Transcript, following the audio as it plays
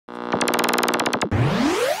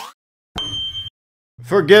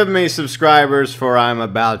Forgive me, subscribers, for I'm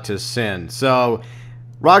about to sin. So,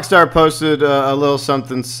 Rockstar posted a little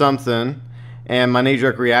something something, and my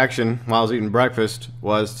knee-jerk reaction while I was eating breakfast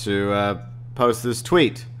was to post this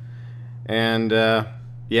tweet. And,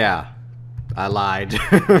 yeah, I lied.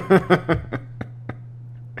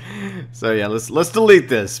 So yeah, let's delete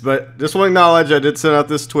this. But just want to acknowledge I did send out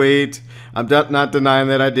this tweet. I'm not denying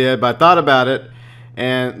that I did, but I thought about it,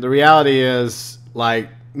 and the reality is, like,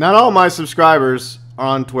 not all my subscribers are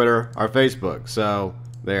on Twitter or Facebook. So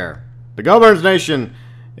there. The GeauxBurns Nation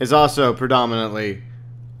is also predominantly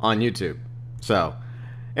on YouTube. So,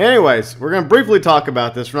 anyways, we're going to briefly talk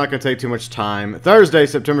about this. We're not going to take too much time. Thursday,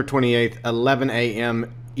 September 28th, 11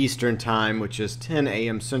 a.m. Eastern Time, which is 10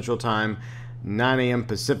 a.m. Central Time, 9 a.m.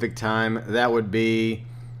 Pacific Time. That would be,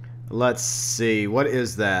 let's see, what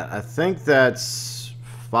is that? I think that's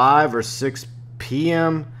 5 or 6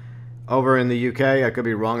 p.m. over in the UK. I could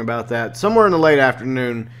be wrong about that. Somewhere in the late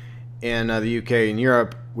afternoon in the UK and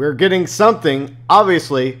Europe. We're getting something,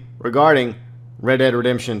 obviously, regarding Red Dead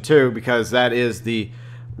Redemption 2, because that is the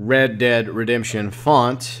Red Dead Redemption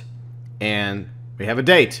font, and we have a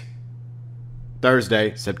date.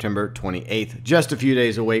 Thursday, September 28th. Just a few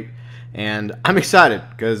days away. And I'm excited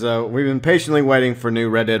because we've been patiently waiting for new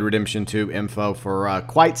Red Dead Redemption 2 info for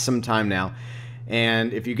quite some time now.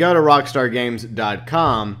 And if you go to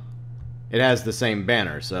rockstargames.com, it has the same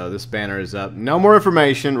banner. So this banner is up. No more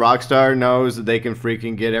information. Rockstar knows that they can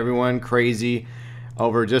freaking get everyone crazy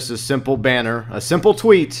over just a simple banner, a simple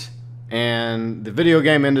tweet, and the video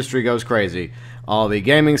game industry goes crazy. All the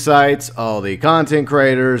gaming sites, all the content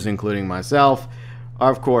creators, including myself,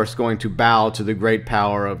 are of course going to bow to the great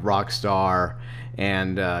power of Rockstar,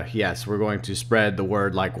 and yes, we're going to spread the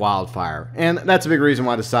word like wildfire. And that's a big reason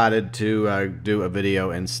why I decided to do a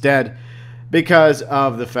video instead, because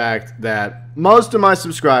of the fact that most of my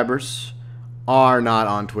subscribers are not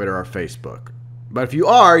on Twitter or Facebook. But if you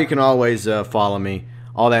are, you can always follow me.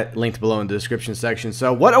 All that linked below in the description section.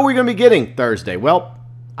 So what are we going to be getting Thursday? Well,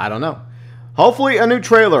 I don't know. Hopefully a new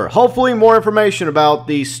trailer. Hopefully more information about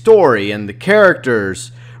the story and the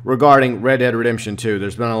characters regarding Red Dead Redemption 2.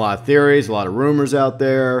 There's been a lot of theories, a lot of rumors out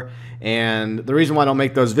there. And the reason why I don't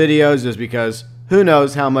make those videos is because who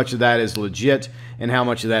knows how much of that is legit and how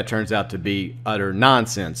much of that turns out to be utter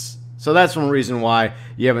nonsense. So that's one reason why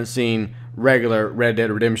you haven't seen regular Red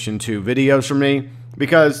Dead Redemption 2 videos from me,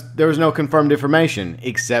 because there was no confirmed information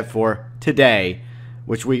except for today,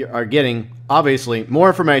 which we are getting, obviously, more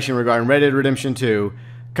information regarding Red Dead Redemption 2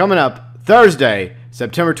 coming up Thursday,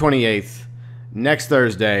 September 28th, next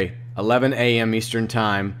Thursday, 11 a.m. Eastern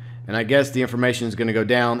Time. And I guess the information is going to go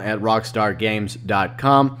down at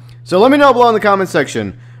rockstargames.com. So let me know below in the comment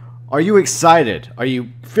section. Are you excited? Are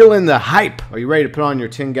you feeling the hype? Are you ready to put on your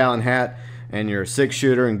 10-gallon hat and your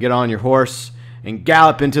 6-shooter and get on your horse and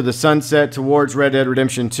gallop into the sunset towards Red Dead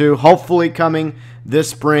Redemption 2, hopefully coming this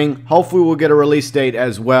spring? Hopefully we'll get a release date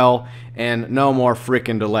as well, and no more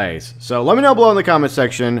freaking delays. So let me know below in the comment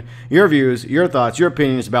section your views, your thoughts, your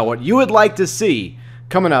opinions about what you would like to see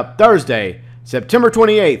coming up Thursday, September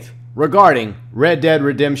 28th, regarding Red Dead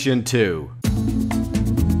Redemption 2.